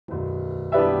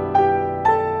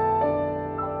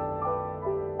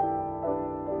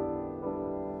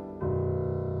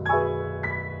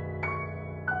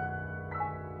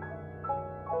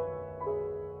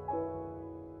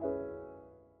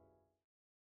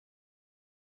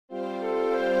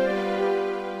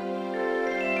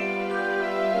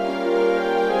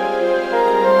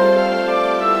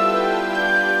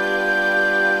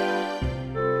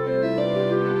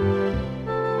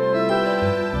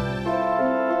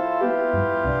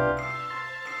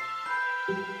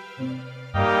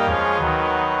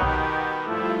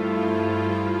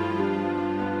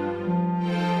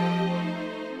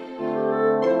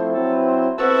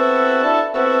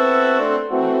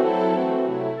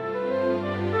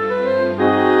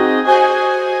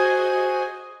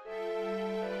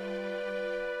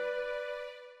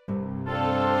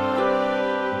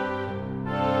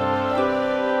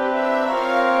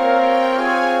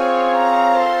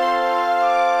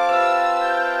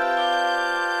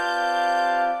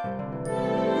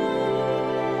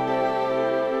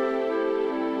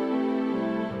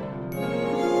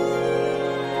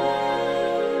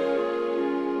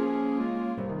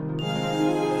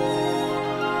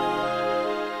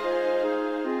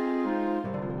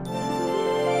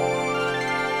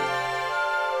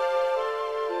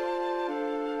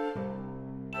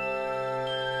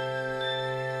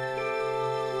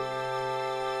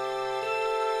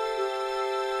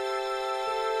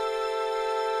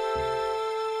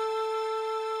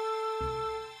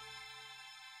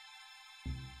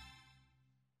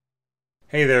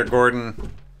Hey there,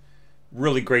 Gordon.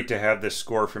 Really great to have this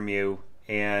score from you,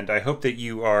 and I hope that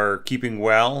you are keeping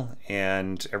well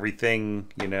and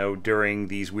everything, during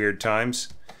these weird times.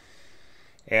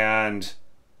 And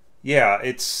yeah,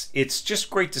 it's just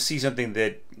great to see something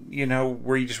that,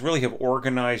 where you just really have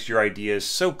organized your ideas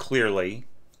so clearly,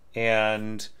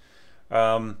 and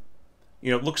um,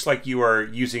 it looks like you are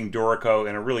using Dorico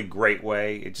in a really great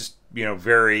way. It just,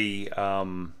 very,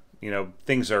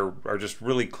 things are just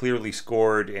really clearly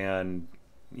scored, and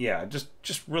yeah, just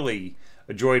really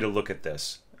a joy to look at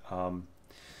this.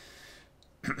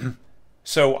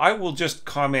 So I will just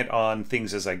comment on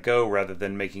things as I go rather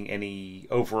than making any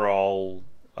overall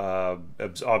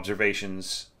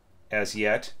observations as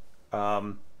yet.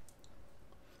 Um,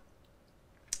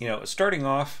 Starting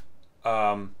off,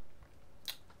 um,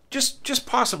 just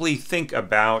possibly think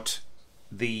about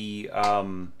the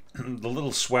the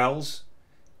little swells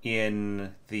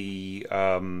in the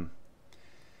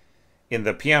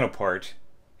piano part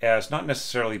as not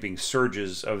necessarily being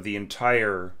surges of the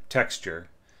entire texture,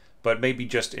 but maybe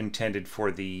just intended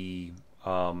for the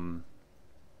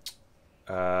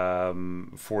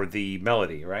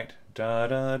melody, right? Da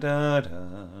da da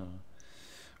da.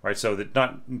 Right, so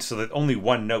that only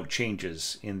one note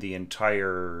changes in the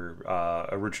entire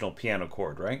original piano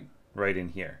chord, right? Right in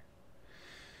here,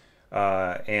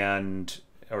 and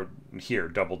or here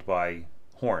doubled by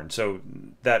horn. So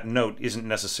that note isn't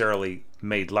necessarily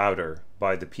made louder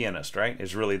by the pianist, right?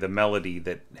 It's really the melody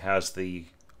that has the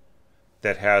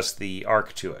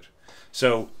arc to it.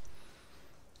 So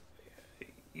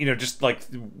just like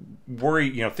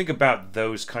think about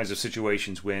those kinds of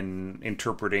situations when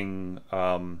interpreting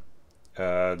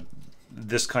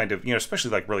this kind of,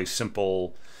 especially like really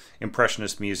simple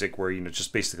impressionist music where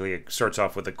just basically it starts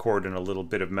off with a chord and a little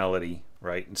bit of melody,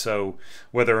 right? And so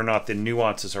whether or not the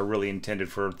nuances are really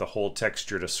intended for the whole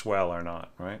texture to swell or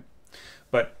not, right?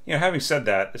 But having said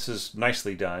that, this is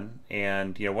nicely done,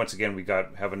 and once again we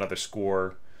have another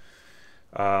score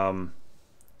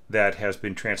that has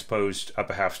been transposed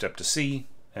up a half step to C.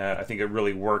 I think it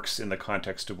really works in the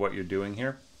context of what you're doing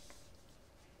here,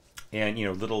 and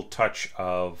little touch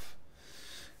of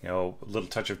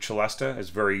celesta is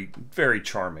very, very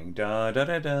charming. Da da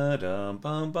da da da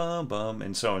bum bum bum,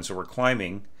 and so on. So we're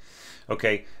climbing.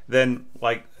 Okay, then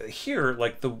like here,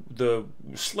 like the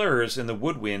slurs and the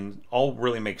woodwind all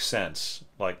really make sense.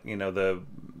 Like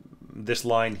this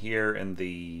line here and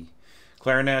the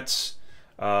clarinets,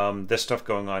 this stuff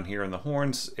going on here in the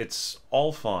horns, it's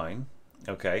all fine.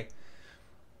 Okay.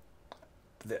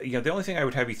 The only thing I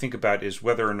would have you think about is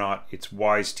whether or not it's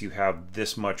wise to have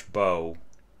this much bow,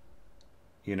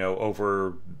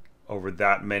 over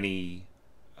that many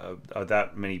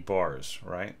bars,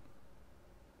 right?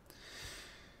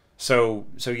 So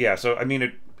yeah, so I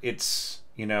mean it's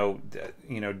da da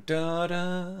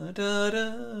da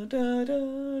da da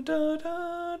da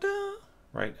da da,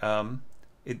 right?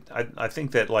 I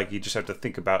think that like you just have to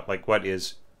think about like what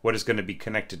is going to be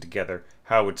connected together,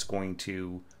 how it's going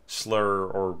to slur,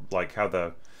 or like how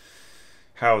the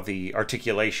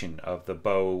articulation of the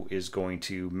bow is going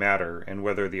to matter, and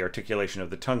whether the articulation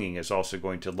of the tonguing is also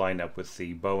going to line up with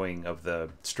the bowing of the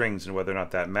strings, and whether or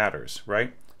not that matters,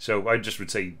 right? So I just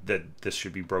would say that this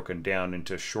should be broken down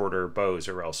into shorter bows,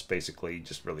 or else basically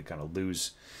just really kind of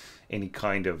lose any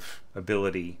kind of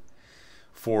ability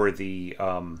for the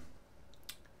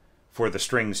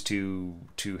strings to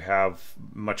have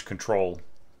much control.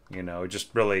 Just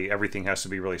really everything has to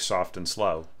be really soft and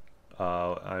slow.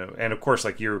 And of course,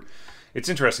 like it's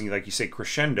interesting. Like you say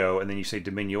crescendo and then you say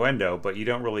diminuendo, but you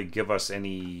don't really give us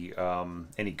any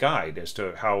guide as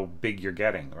to how big you're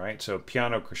getting, right? So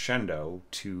piano crescendo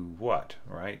to what,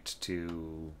 right?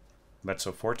 To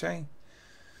mezzo forte,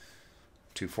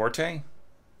 to forte.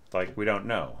 Like we don't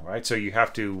know, right? So you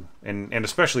have to, and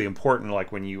especially important,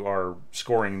 like when you are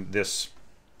scoring this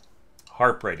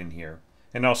harp right in here,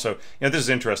 and also, this is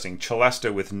interesting.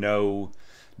 Celesta with no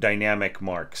dynamic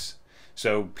marks.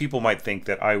 So people might think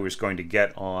that I was going to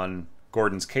get on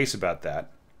Gordon's case about that,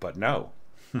 but no,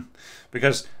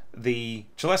 because the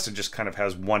celesta just kind of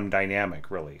has one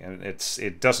dynamic really, and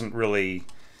it doesn't really.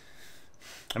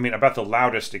 I mean, about the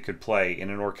loudest it could play in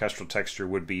an orchestral texture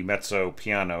would be mezzo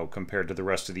piano compared to the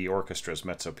rest of the orchestra's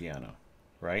mezzo piano,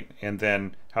 right? And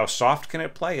then how soft can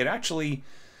it play? It actually,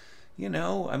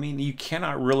 I mean, you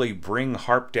cannot really bring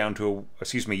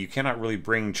you cannot really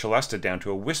bring celesta down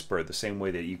to a whisper the same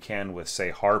way that you can with, say,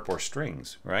 harp or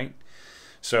strings, right?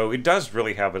 So it does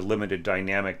really have a limited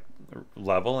dynamic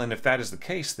level, and if that is the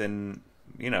case, then,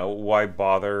 why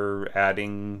bother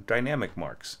adding dynamic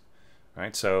marks,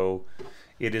 right? So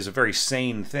it is a very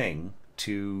sane thing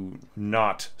to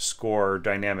not score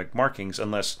dynamic markings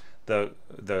unless the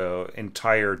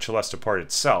entire celesta part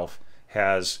itself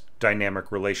has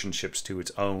dynamic relationships to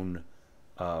its own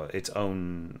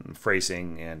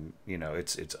phrasing, and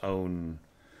its own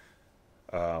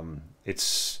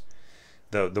it's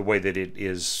the way that it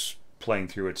is playing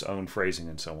through its own phrasing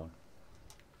and so on.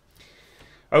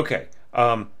 Okay,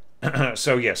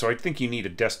 so I think you need a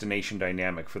destination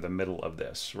dynamic for the middle of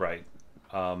this, right?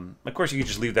 Of course, you can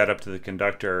just leave that up to the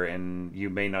conductor, and you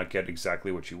may not get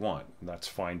exactly what you want. That's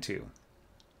fine too.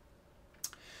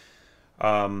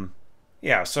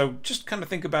 Yeah, so just kind of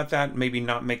think about that. Maybe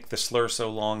not make the slur so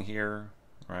long here,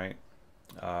 right?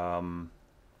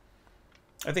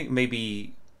 I think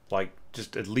maybe like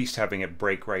just at least having it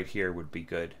break right here would be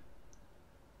good.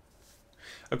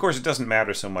 Of course, it doesn't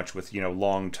matter so much with,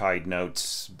 long tied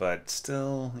notes, but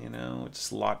still,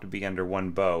 it's a lot to be under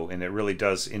one bow, and it really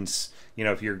does,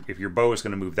 if your bow is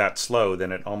going to move that slow,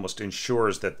 then it almost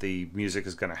ensures that the music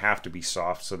is going to have to be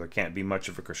soft, so there can't be much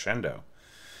of a crescendo,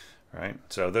 right?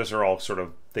 So those are all sort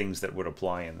of things that would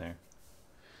apply in there.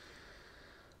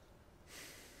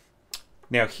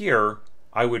 Now here,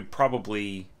 I would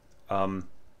probably,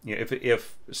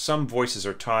 if some voices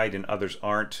are tied and others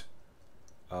aren't,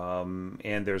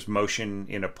 and there's motion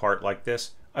in a part like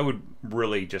this, I would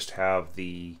really just have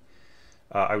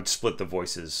I would split the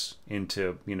voices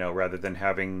into, rather than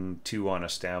having two on a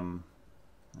stem,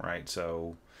 right?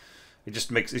 So it's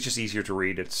just easier to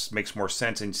read. It makes more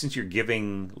sense. And since you're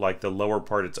giving like the lower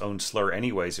part its own slur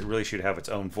anyways, it really should have its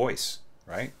own voice,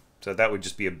 right? So that would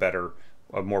just be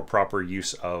a more proper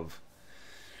use of,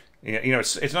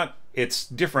 it's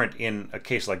different in a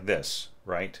case like this,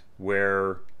 right?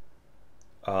 Where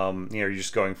you're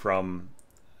just going from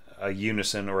a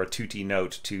unison or a tutti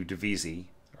note to divisi,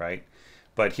 right?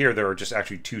 But here there are just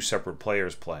actually two separate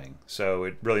players playing, so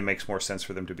it really makes more sense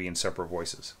for them to be in separate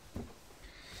voices.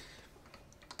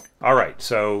 All right,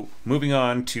 so moving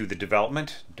on to the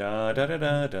development. Da da da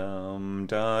da dum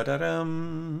da da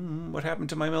dum. What happened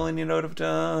to my melody note of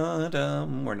da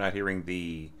dum? We're not hearing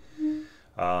the,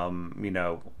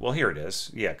 well, here it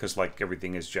is. Yeah, because like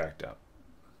everything is jacked up.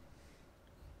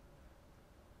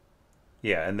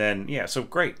 Yeah, and then, so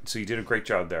great. So you did a great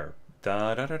job there.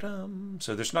 Da-da-da-dum.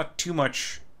 So there's not too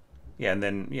much. Yeah, and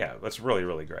then, that's really,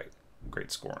 really great.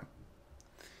 Great scoring.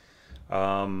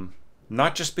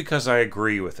 Not just because I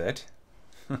agree with it.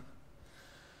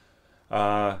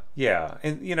 Yeah,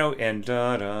 and, and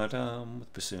da-da-dum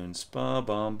with bassoons.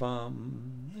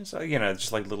 Ba-bum-bum. It's,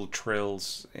 just like little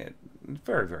trills.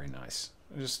 Very, very nice.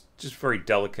 Just very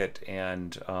delicate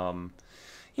and,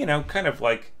 kind of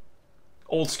like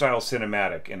old style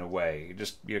cinematic in a way,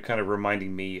 just kind of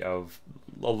reminding me of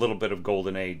a little bit of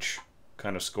Golden Age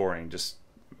kind of scoring, just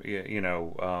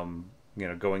going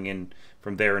in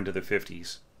from there into the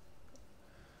 50s.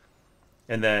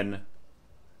 And then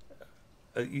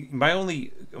my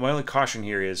only caution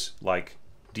here is like,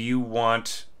 do you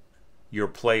want your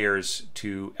players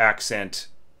to accent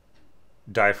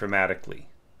diaphragmatically?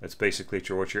 That's basically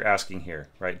what you're asking here,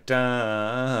 right?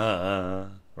 Da,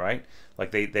 right?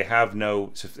 Like they have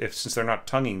no, since they're not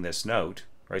tonguing this note,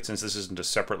 right? Since this isn't a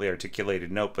separately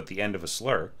articulated note but the end of a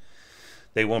slur,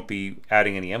 they won't be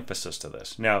adding any emphasis to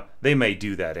this. Now, they may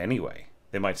do that anyway.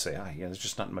 They might say, there's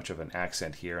just not much of an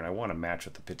accent here, and I want to match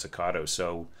with the pizzicato,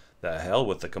 so the hell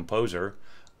with the composer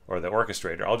or the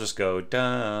orchestrator. I'll just go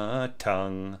da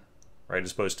tongue, right?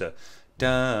 As opposed to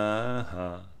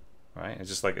da, right? It's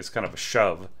just like, it's kind of a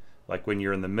shove. Like when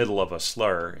you're in the middle of a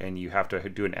slur and you have to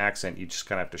do an accent, you just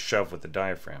kind of have to shove with the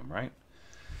diaphragm, right?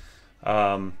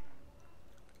 And,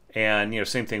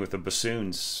 same thing with the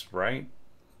bassoons, right?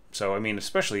 So, I mean,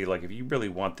 especially like if you really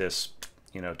want this,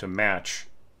 to match,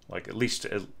 like at least,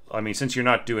 I mean, since you're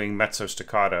not doing mezzo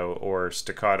staccato or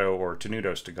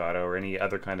tenuto staccato or any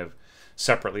other kind of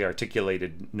separately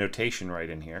articulated notation right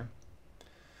in here,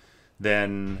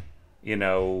 then,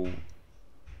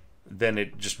 then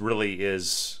it just really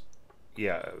is,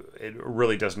 it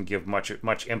really doesn't give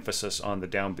much emphasis on the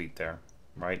downbeat there,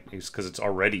 right? It's because it's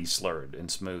already slurred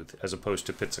and smooth as opposed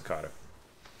to pizzicato.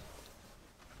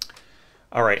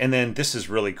 All right, and then this is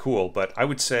really cool, but I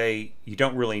would say you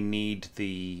don't really need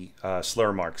the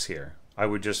slur marks here. I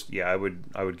would just, I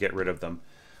would get rid of them.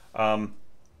 I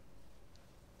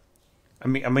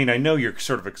mean, I know you're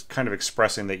sort of kind of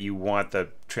expressing that you want the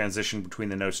transition between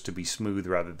the notes to be smooth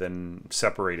rather than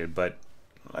separated, but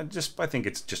I think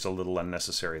it's just a little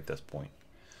unnecessary at this point.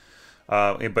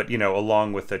 But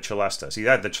along with the celesta, see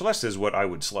that the celesta is what I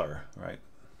would slur, right?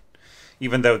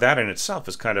 Even though that in itself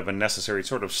is kind of unnecessary, it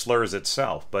sort of slurs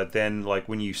itself. But then, like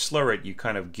when you slur it, you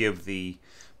kind of give the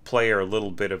player a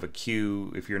little bit of a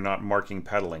cue if you're not marking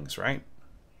pedalings, right?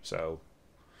 So,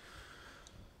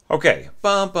 okay,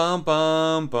 bum bum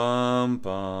bum bum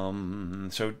bum.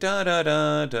 So da da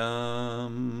da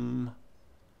dum.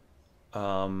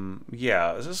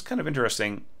 Yeah, this is kind of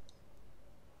interesting.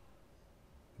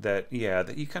 That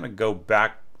you kind of go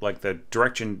back, like the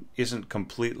direction isn't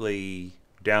completely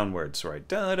downwards, right?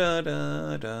 Da da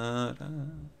da da da.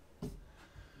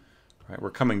 Right, we're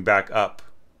coming back up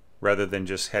rather than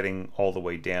just heading all the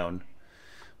way down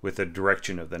with the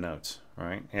direction of the notes,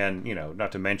 right? And you know,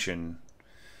 not to mention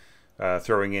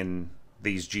throwing in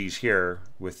these G's here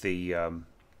with the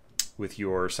with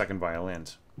your second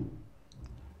violins.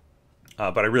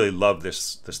 But I really love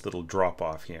this little drop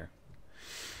off here.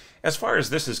 As far as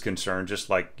this is concerned, just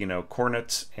like, you know,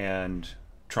 cornets and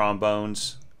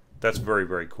trombones, that's very,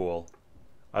 very cool.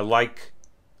 I like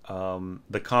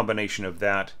the combination of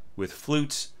that with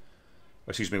flutes,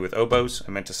 excuse me, with oboes,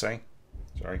 I meant to say.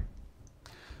 Sorry.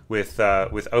 With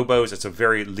oboes, it's a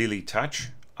very Lili touch.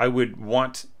 I would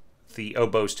want the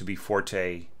oboes to be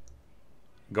forte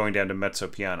going down to mezzo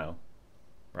piano,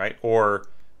 right? Or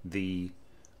the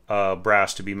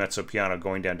brass to be mezzo piano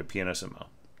going down to pianissimo,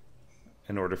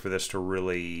 in order for this to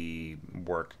really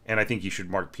work. And I think you should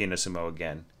mark pianissimo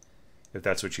again, if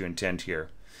that's what you intend here.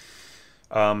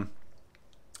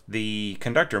 The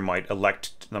conductor might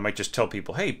just tell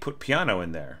people, hey, put piano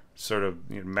in there, sort of,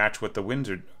 you know, match what the winds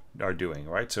are doing,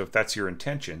 right? So if that's your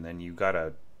intention, then you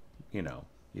gotta, you know,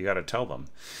 you gotta tell them.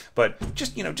 But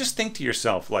just, you know, just think to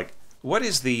yourself, like, what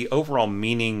is the overall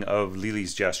meaning of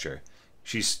Lili's gesture?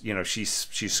 She's, you know, she's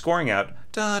scoring out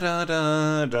da da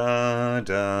da da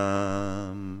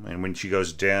da, and when she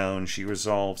goes down, she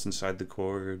resolves inside the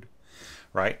chord,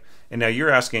 right? And now you're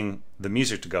asking the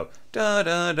music to go da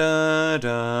da da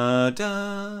da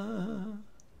da,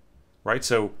 right?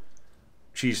 So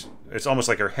it's almost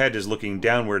like her head is looking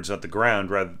downwards at the ground,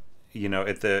 rather, you know,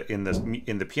 in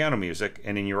the piano music,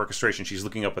 and in your orchestration, she's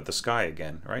looking up at the sky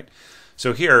again, right?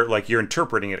 So here, like, you're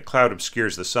interpreting it, a cloud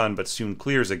obscures the sun, but soon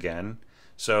clears again.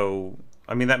 So,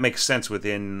 I mean, that makes sense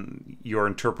within your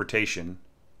interpretation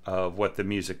of what the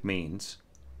music means,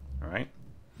 all right?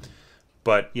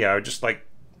 But yeah, just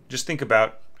think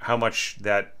about how much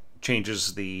that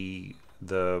changes the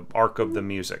arc of the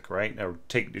music, right? Or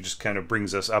it just kind of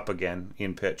brings us up again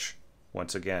in pitch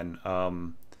once again.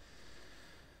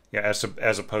 Yeah,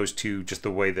 as opposed to just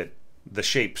the way that the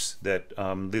shapes that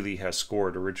Lili has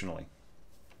scored originally.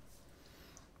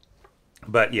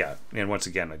 But yeah, and once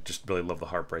again, I just really love the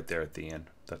harp right there at the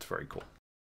end. That's very cool.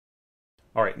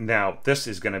 All right, now this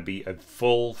is going to be a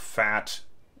full, fat,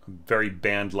 very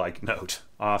band-like note.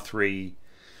 A3,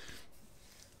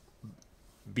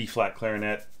 B-flat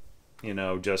clarinet, you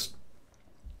know, just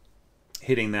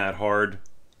hitting that hard.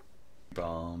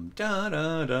 Bum da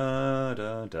da da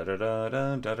da da da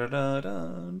da da da da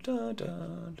da da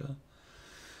da.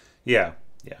 Yeah,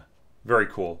 very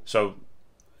cool. So,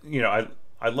 you know,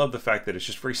 I love the fact that it's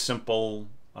just very simple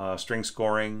string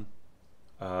scoring,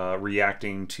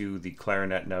 reacting to the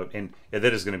clarinet note, and that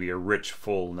is going to be a rich,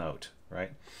 full note,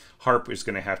 right? Harp is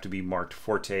going to have to be marked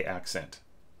forte accent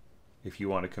if you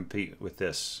want to compete with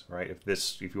this, right?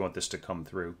 If you want this to come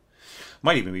through.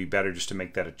 Might even be better just to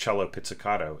make that a cello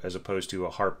pizzicato as opposed to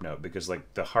a harp note, because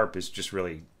like the harp is just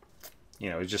really, you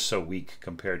know, it's just so weak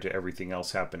compared to everything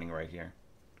else happening right here.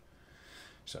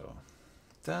 So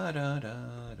da da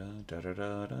da da da da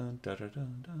da da da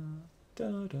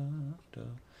da da da.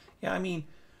 Yeah, I mean,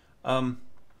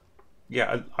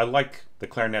 yeah, I like the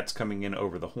clarinets coming in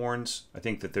over the horns. I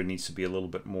think that there needs to be a little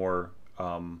bit more.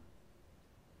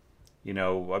 You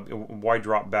know, why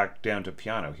drop back down to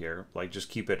piano here? Like, just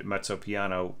keep it mezzo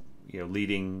piano, you know,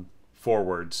 leading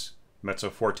forwards, mezzo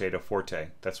forte to forte.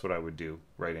 That's what I would do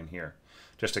right in here,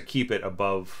 just to keep it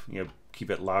above, you know,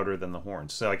 keep it louder than the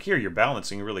horns. So like here, you're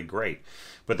balancing really great,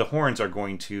 but the horns are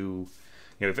going to,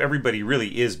 you know, if everybody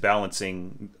really is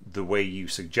balancing the way you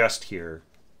suggest here,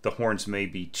 the horns may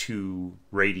be too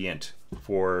radiant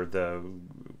for the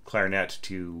clarinet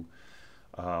to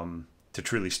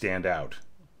truly stand out.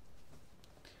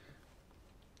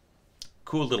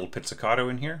 Cool little pizzicato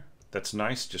in here. That's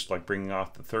nice, just like bringing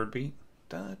off the third beat.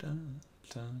 Da, da,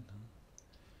 da, da.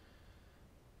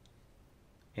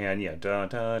 And yeah, da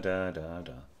da da da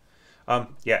da.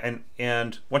 Yeah,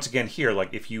 and once again here,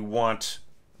 like if you want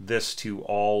this to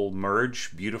all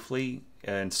merge beautifully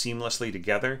and seamlessly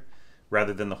together,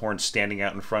 rather than the horns standing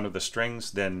out in front of the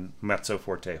strings, then mezzo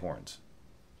forte horns.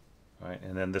 All right,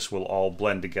 and then this will all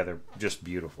blend together just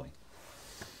beautifully.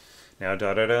 Now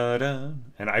da da da da,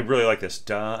 and I really like this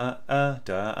da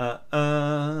da.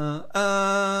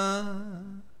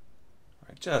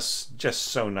 Right, Just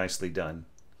so nicely done.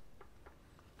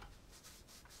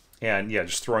 And yeah,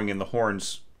 just throwing in the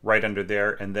horns right under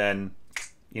there, and then,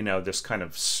 you know, this kind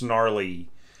of snarly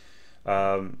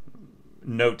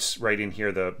notes right in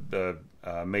here, the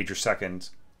major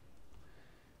seconds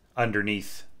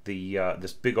underneath the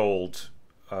this big old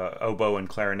oboe and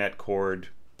clarinet chord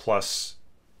plus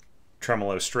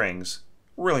tremolo strings.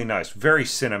 Really nice, very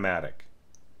cinematic.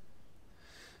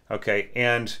 Okay,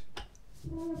 and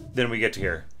then we get to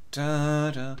here. Da,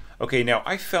 da. Okay, now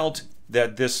I felt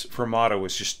that this fermato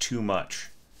was just too much.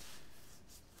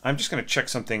 I'm just going to check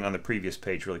something on the previous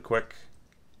page really quick.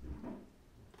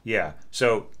 Yeah,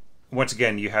 so once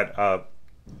again, you had a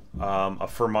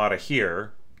fermata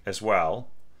here as well,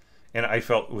 and I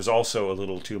felt it was also a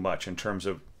little too much in terms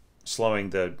of slowing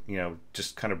the, you know,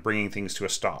 just kind of bringing things to a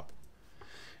stop.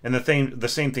 And the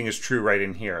same thing is true right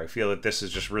in here. I feel that this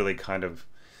is just really kind of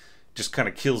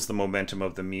kills the momentum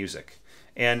of the music.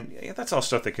 And yeah, that's all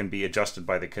stuff that can be adjusted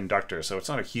by the conductor, so it's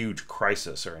not a huge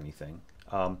crisis or anything.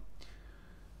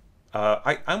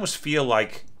 I almost feel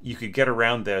like you could get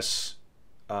around this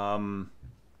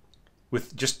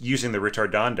with just using the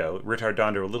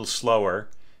ritardando a little slower,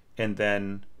 and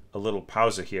then a little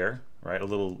pausa here, right? A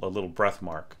little breath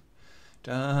mark.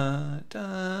 Da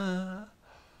da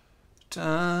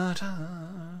da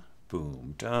da,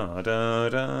 boom, da da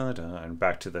da da, and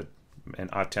back to an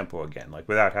odd tempo again, like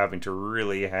without having to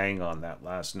really hang on that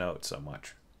last note so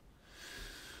much.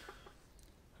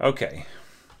 Okay.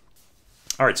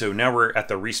 All right, so now we're at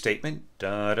the restatement.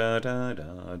 Da da da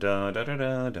da da da da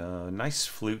da da. Nice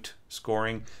flute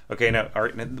scoring. Okay, now, all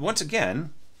right, now once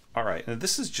again, all right, now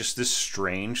this is just this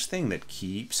strange thing that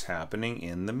keeps happening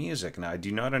in the music. Now, I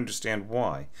do not understand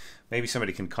why. Maybe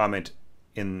somebody can comment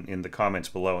in the comments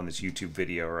below in this YouTube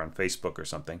video or on Facebook or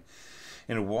something.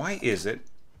 And why is it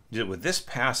that with this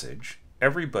passage,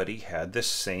 everybody had this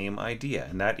same idea,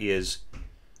 and that is,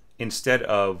 instead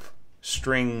of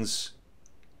strings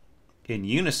in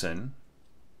unison,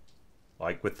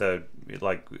 like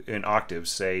in octaves,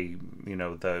 say, you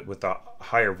know, with the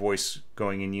higher voice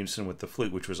going in unison with the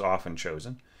flute, which was often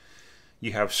chosen,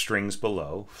 you have strings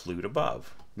below, flute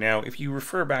above. Now, if you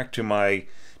refer back to my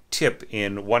tip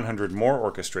in 100 More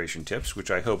Orchestration Tips, which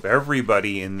I hope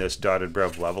everybody in this Dotted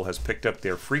Brev level has picked up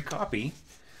their free copy,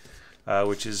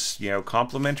 which is, you know,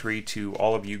 complimentary to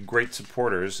all of you great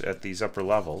supporters at these upper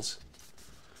levels.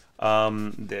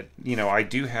 That, you know, I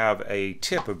do have a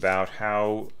tip about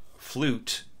how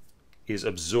flute is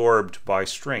absorbed by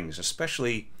strings,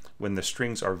 especially when the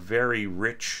strings are very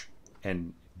rich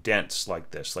and dense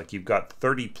like this. Like you've got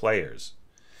 30 players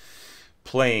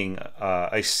playing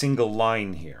a single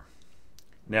line here.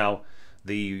 Now,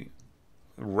 the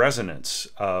resonance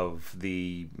of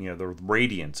the, you know, the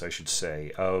radiance, I should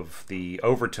say, of the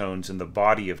overtones in the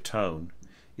body of tone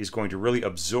is going to really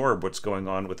absorb what's going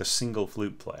on with a single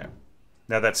flute player.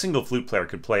 Now, that single flute player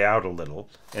could play out a little,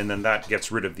 and then that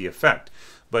gets rid of the effect.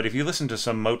 But if you listen to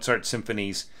some Mozart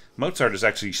symphonies, Mozart is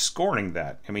actually scoring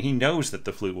that. I mean, he knows that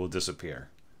the flute will disappear,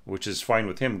 which is fine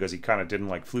with him because he kind of didn't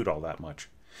like flute all that much.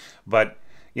 But,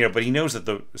 you know, but he knows that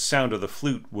the sound of the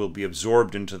flute will be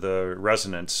absorbed into the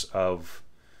resonance of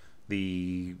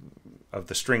the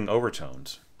string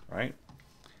overtones, right?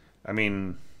 I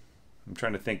mean, I'm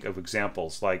trying to think of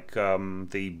examples like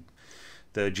the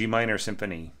G minor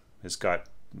symphony has got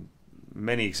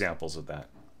many examples of that,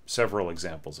 several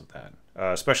examples of that,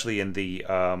 especially in the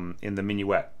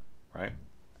minuet, right?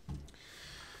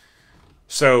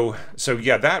 So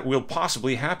yeah, that will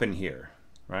possibly happen here,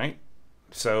 right?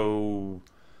 So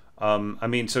I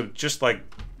mean, so just like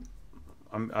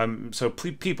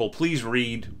people, please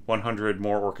read 100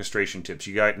 More Orchestration Tips.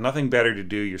 You got nothing better to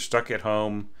do. You're stuck at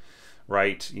home,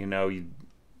 right? You know,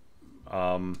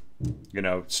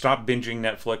 stop binging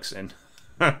Netflix and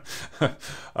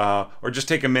or just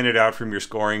take a minute out from your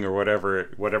scoring or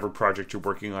whatever project you're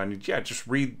working on. Yeah, just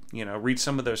read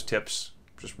some of those tips.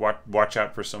 Just watch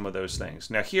out for some of those things.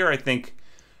 Now here, I think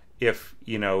if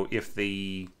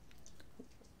the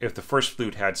first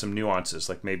flute had some nuances,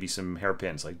 like maybe some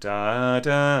hairpins, like da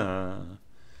da,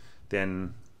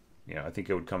 then I think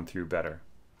it would come through better.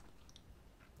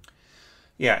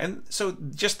 Yeah, and so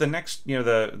just the next,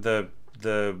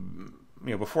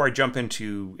 before I jump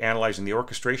into analyzing the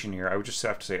orchestration here, I would just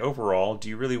have to say, overall, do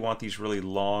you really want these really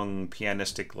long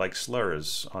pianistic like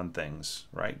slurs on things,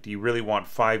 right? Do you really want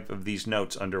 5 of these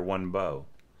notes under one bow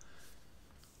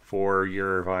for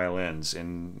your violins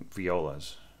and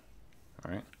violas,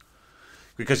 all right?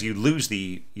 Because you lose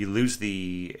the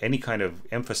any kind of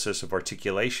emphasis of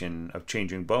articulation of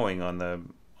changing bowing on the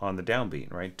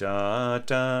downbeat, right? Da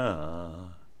da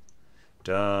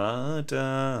da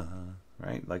da,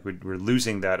 right? Like we're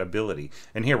losing that ability.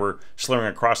 And here we're slurring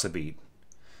across the beat.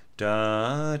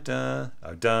 Da da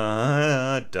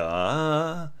da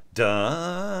da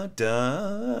da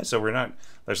da. So we're not.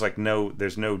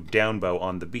 There's no down bow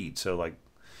on the beat. So like,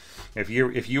 if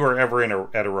you are ever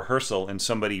at a rehearsal and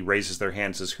somebody raises their hand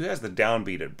and says, "Who has the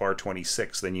downbeat at bar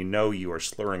 26?" then you know you are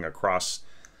slurring across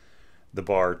the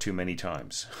bar too many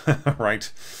times,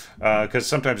 right? Because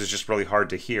sometimes it's just really hard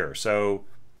to hear. So,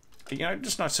 I'm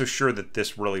just not so sure that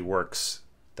this really works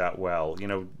that well.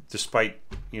 Despite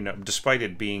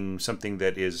it being something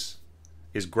that is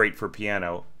great for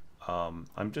piano,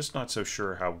 I'm just not so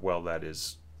sure how well that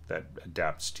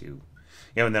adapts to.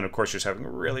 And then of course just having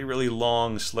really, really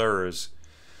long slurs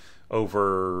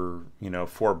over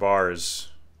 4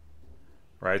 bars,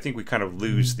 right? I think we kind of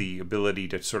lose the ability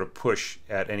to sort of push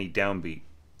at any downbeat,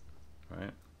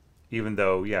 right? Even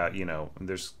though,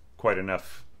 there's quite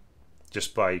enough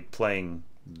just by playing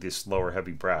this lower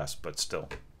heavy brass, but still.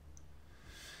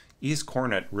 Is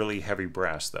cornet really heavy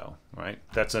brass though, right?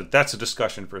 That's a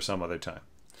discussion for some other time.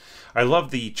 I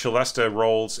love the celesta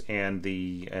rolls and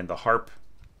the harp,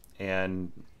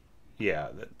 and yeah,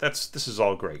 this is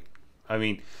all great. I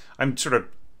mean, I'm sort of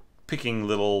picking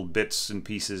little bits and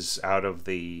pieces out of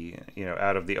the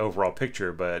overall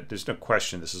picture, but there's no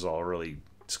question this is all really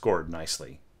scored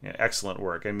nicely. Excellent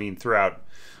work. I mean, throughout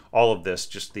all of this,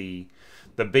 just the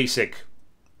basic,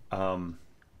 the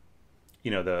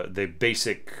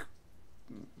basic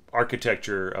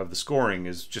architecture of the scoring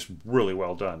is just really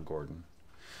well done, Gordon.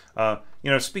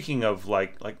 Speaking of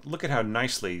like look at how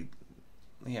nicely,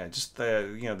 just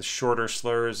the shorter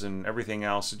slurs and everything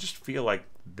else. I just feel like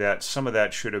that some of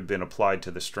that should have been applied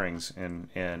to the strings and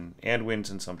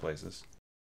winds in some places.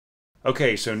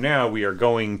 Okay, so now we are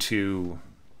going to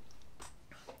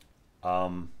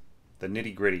the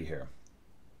nitty-gritty here.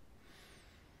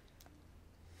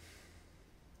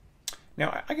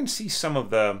 Now I can see some of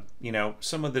the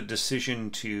decision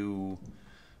to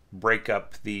break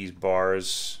up these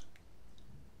bars.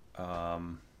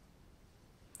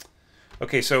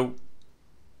 Okay, so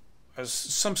as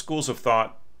some schools have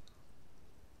thought,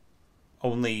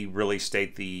 only really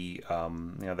state the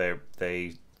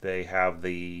they have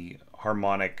the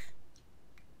harmonic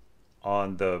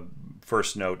on the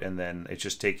first note, and then it's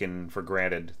just taken for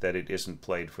granted that it isn't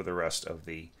played for the rest of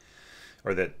the,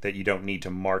 or that you don't need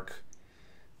to mark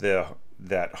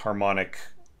that harmonic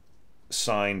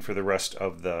sign for the rest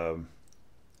of the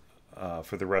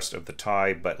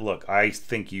tie. But look, I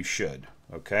think you should,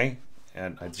 okay?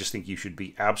 And I just think you should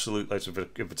be absolute.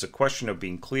 If it's a question of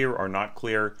being clear or not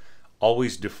clear,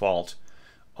 always default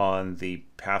on the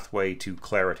pathway to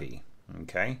clarity,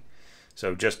 okay?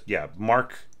 So just,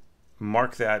 mark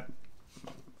that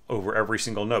over every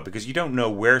single note, because you don't know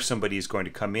where somebody is going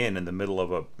to come in the middle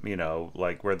of a,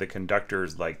 like where the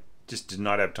conductors just did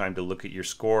not have time to look at your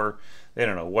score. They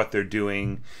don't know what they're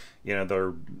doing.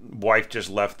 Their wife just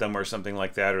left them or something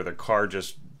like that, or their car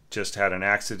just had an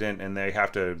accident, and they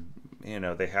have to,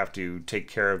 take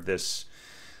care of this,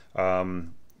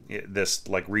 this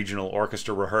like regional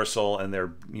orchestra rehearsal, and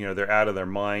they're out of their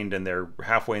mind, and they're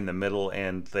halfway in the middle,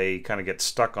 and they kind of get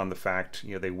stuck on the fact,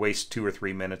 they waste 2 or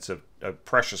 3 minutes of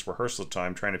precious rehearsal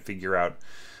time trying to figure out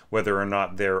whether or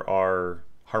not there are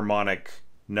harmonic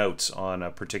notes on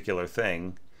a particular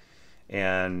thing,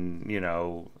 and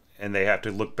and they have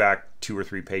to look back 2 or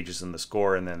 3 pages in the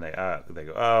score, and then they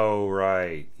go, oh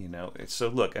right, So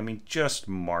look, I mean, just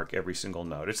mark every single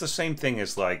note. It's the same thing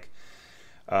as like,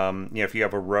 if you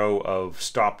have a row of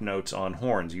stop notes on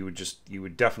horns, you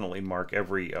would definitely mark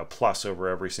every plus over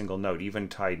every single note, even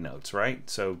tied notes, right?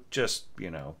 So just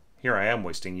here I am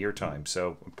wasting your time,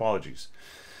 so apologies.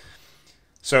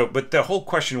 So, but the whole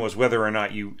question was whether or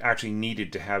not you actually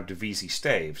needed to have divisi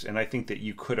staves, and I think that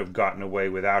you could have gotten away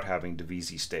without having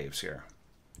divisi staves here.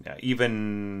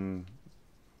 Even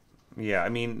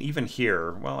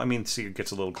here, well, I mean, see, it gets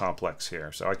a little complex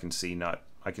here, so I can see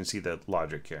the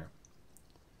logic here.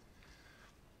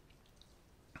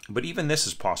 But even this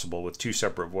is possible with 2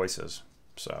 separate voices.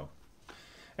 So,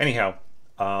 anyhow,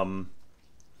 so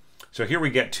here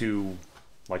we get to,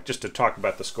 like, just to talk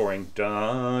about the scoring,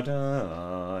 da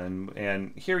da,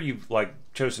 and here you've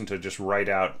chosen to just write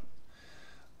out,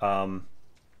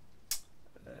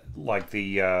 like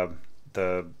the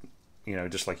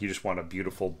just like you just want a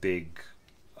beautiful big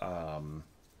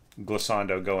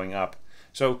glissando going up.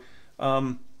 So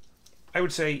I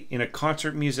would say in a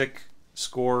concert music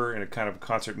score, in a kind of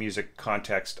concert music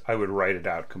context, I would write it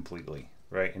out completely,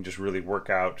 right, and just really work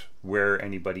out where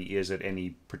anybody is at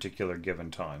any particular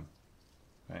given time.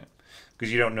 Right.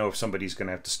 because you don't know if somebody's going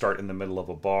to have to start in the middle of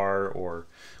a bar, or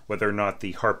whether or not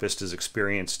the harpist is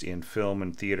experienced in film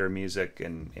and theater music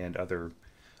and other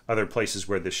places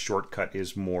where this shortcut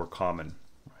is more common,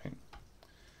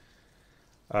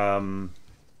 right?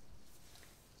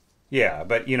 Yeah,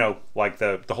 but you know, like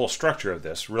the whole structure of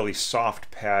this really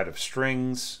soft pad of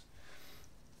strings,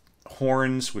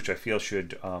 horns, which I feel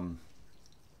should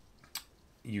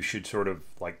you should sort of,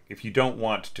 like, if you don't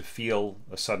want to feel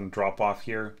a sudden drop off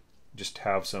here, just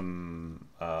have some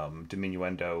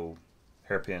diminuendo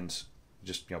hairpins,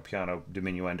 just, you know, piano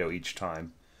diminuendo each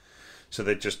time, so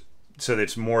that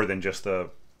it's more than just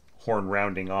the horn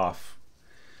rounding off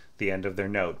the end of their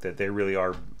note, that they really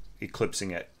are eclipsing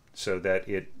it so that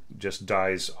it just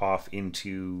dies off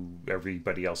into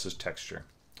everybody else's texture.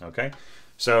 Okay,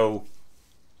 so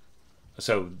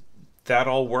that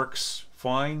all works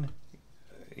fine.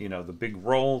 You know, the big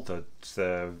roll, the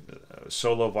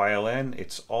solo violin,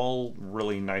 it's all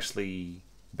really nicely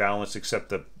balanced, except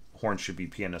the horn should be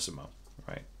pianissimo,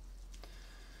 right?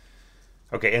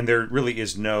 Okay, and there really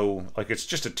is no, like, it's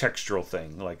just a textural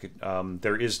thing. Like,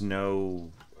 there is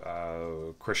no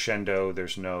crescendo.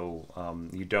 There's no,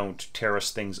 you don't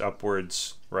terrace things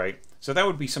upwards, right? So that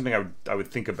would be something I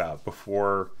would think about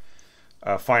before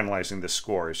finalizing the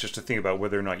score. Is just to think about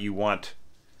whether or not you want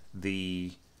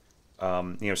the you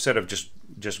know, instead of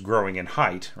just growing in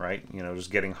height, right? You know, just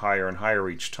getting higher and higher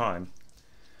each time.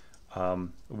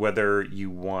 Whether you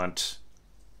want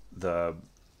the,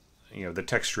 you know, the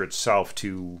texture itself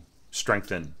to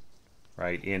strengthen,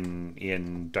 right,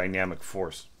 in dynamic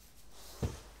force.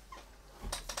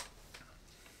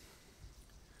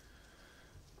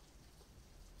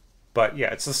 But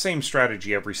yeah, it's the same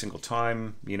strategy every single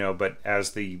time, you know, but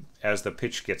as the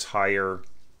pitch gets higher,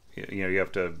 you know, you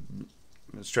have to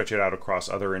stretch it out across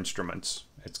other instruments.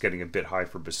 It's getting a bit high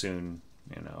for bassoon,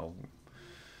 you know.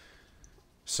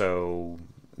 So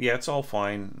yeah, it's all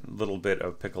fine. A little bit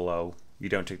of piccolo. You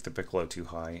don't take the piccolo too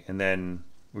high. And then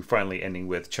we're finally ending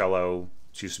with celesta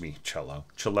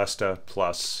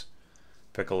plus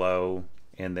piccolo,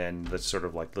 and then the sort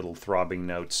of like little throbbing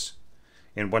notes.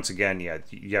 And once again, yeah,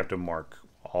 you have to mark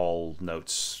all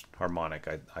notes harmonic,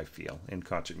 I feel, in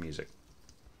concert music.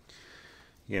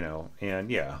 You know, and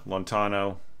yeah,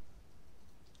 lontano.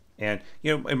 And,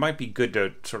 you know, it might be good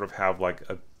to sort of have like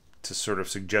to sort of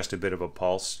suggest a bit of a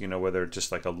pulse, you know, whether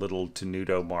just like a little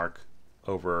tenuto mark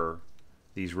over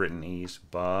these written E's.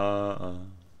 Ba,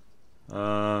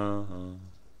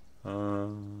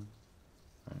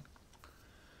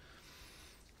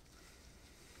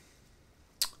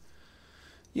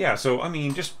 Yeah, so I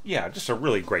mean, just a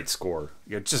really great score.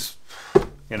 Yeah, just,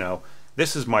 you know,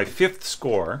 this is my 5th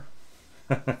score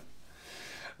that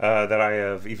I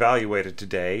have evaluated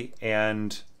today,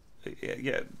 and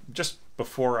yeah, just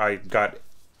before I got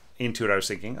into it, I was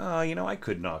thinking, oh, you know, I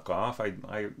could knock off. I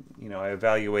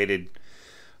evaluated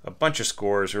a bunch of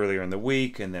scores earlier in the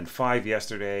week, and then 5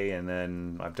 yesterday, and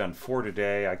then I've done 4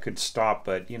 today. I could stop,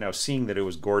 but you know, seeing that it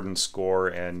was Gordon's score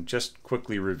and just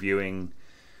quickly reviewing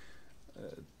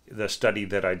the study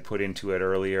that I'd put into it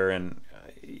earlier, and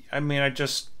I mean, I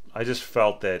just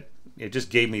felt that it just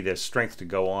gave me the strength to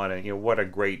go on, and you know, what a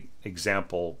great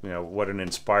example, you know, what an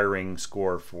inspiring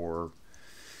score for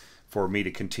me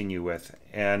to continue with.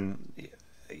 And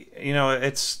you know,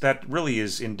 that really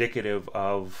is indicative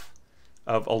of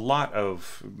a lot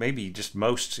of, maybe just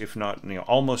most, if not, you know,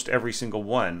 almost every single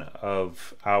one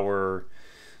of our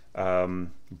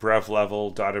brev level,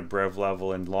 dotted brev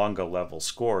level, and longa level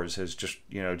scores has just,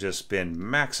 you know, just been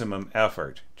maximum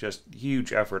effort, just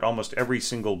huge effort. Almost every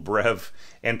single brev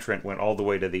entrant went all the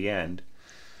way to the end,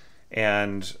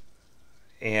 and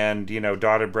you know,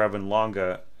 dotted brev and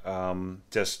longa,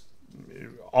 just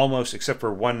almost, except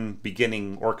for one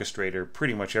beginning orchestrator,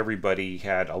 pretty much everybody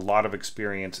had a lot of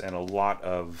experience and a lot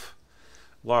of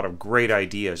great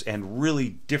ideas, and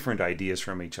really different ideas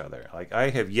from each other. Like,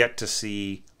 I have yet to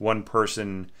see one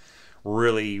person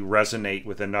really resonate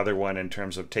with another one in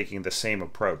terms of taking the same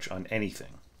approach on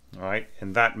anything, all right?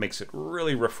 And that makes it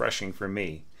really refreshing for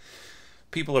me.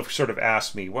 People have sort of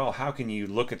asked me, well, how can you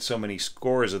look at so many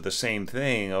scores of the same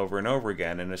thing over and over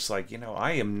again? And it's like, you know,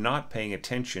 I am not paying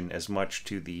attention as much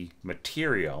to the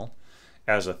material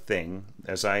as a thing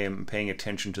as I am paying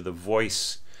attention to the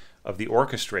voice of the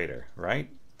orchestrator, right?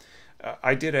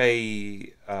 I did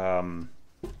a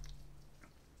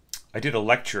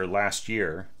lecture last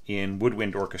year in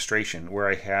woodwind orchestration where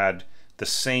I had the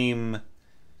same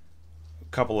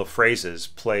couple of phrases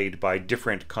played by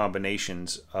different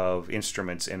combinations of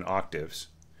instruments in octaves,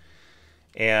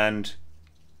 and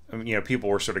you know, people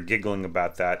were sort of giggling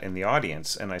about that in the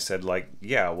audience, and I said, like,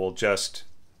 yeah, well, just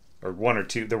or one or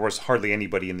two. There was hardly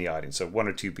anybody in the audience, so one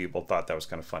or two people thought that was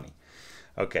kind of funny.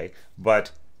 Okay,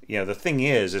 but you know, the thing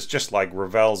is, it's just like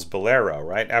Ravel's Bolero,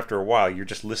 right? After a while, you're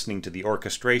just listening to the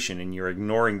orchestration and you're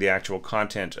ignoring the actual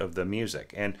content of the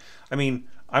music. And I mean,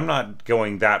 I'm not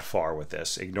going that far with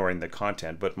this, ignoring the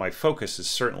content, but my focus is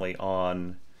certainly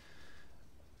on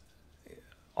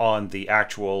the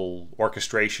actual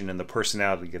orchestration and the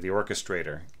personality of the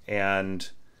orchestrator. And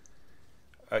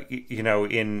as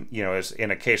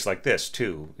in a case like this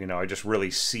too, I just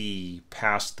really see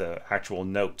past the actual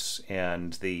notes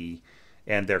and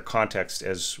their context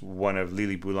as one of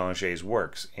Lili Boulanger's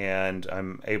works, and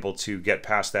I'm able to get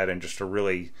past that and just to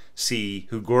really see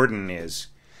who Gordon is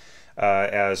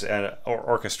as an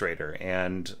orchestrator.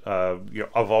 And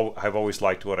I've always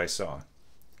liked what I saw,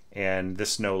 and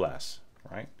this no less,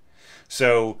 right?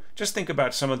 So just think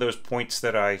about some of those points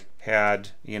that I had,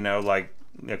 like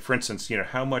for instance,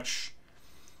 how much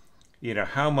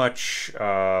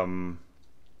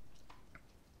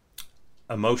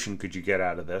emotion could you get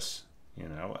out of this?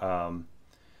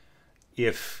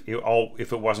 If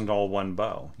it wasn't all one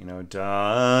bow,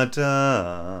 da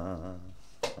da,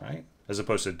 right, as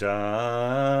opposed to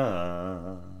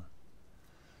da,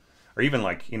 or even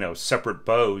like separate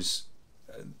bows.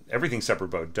 Everything's separate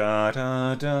bow, da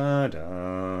da da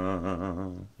da.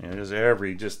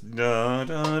 Just da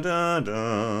da da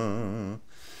da.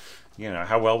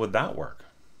 How well would that work?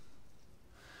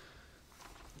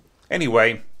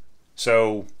 Anyway,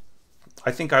 so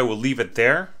I think I will leave it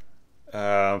there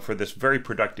for this very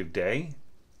productive day,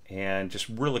 and just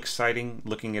real exciting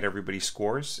looking at everybody's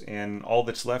scores. And all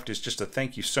that's left is just to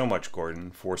thank you so much, Gordon,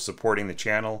 for supporting the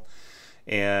channel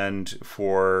and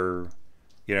for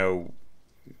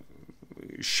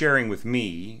sharing with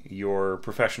me your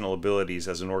professional abilities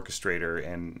as an orchestrator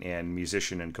and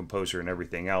musician and composer and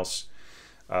everything else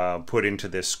put into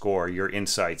this score, your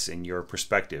insights and your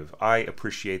perspective. I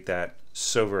appreciate that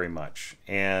so very much.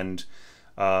 And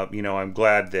I'm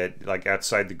glad that, like,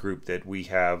 outside the group, that we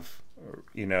have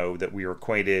that we are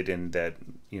acquainted, and that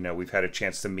we've had a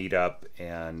chance to meet up,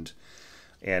 and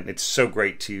it's so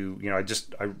great to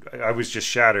I was just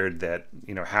shattered that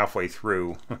halfway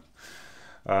through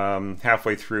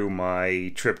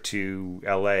my trip to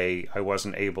LA, I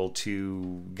wasn't able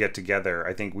to get together.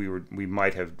 I think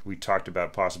we talked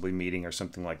about possibly meeting or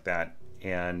something like that,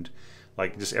 and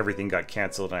like just everything got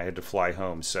canceled and I had to fly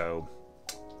home. So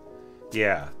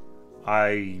yeah,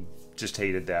 I just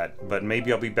hated that. But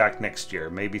maybe I'll be back next year.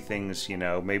 Maybe things,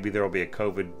 maybe there will be a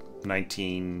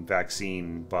COVID-19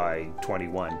 vaccine by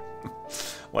 21.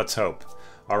 Let's hope.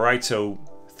 All right, so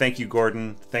thank you,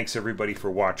 Gordon. Thanks everybody for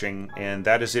watching, and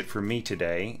that is it for me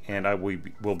today. And I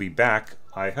will be back,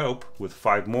 I hope, with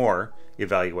 5 more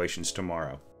evaluations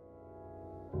tomorrow.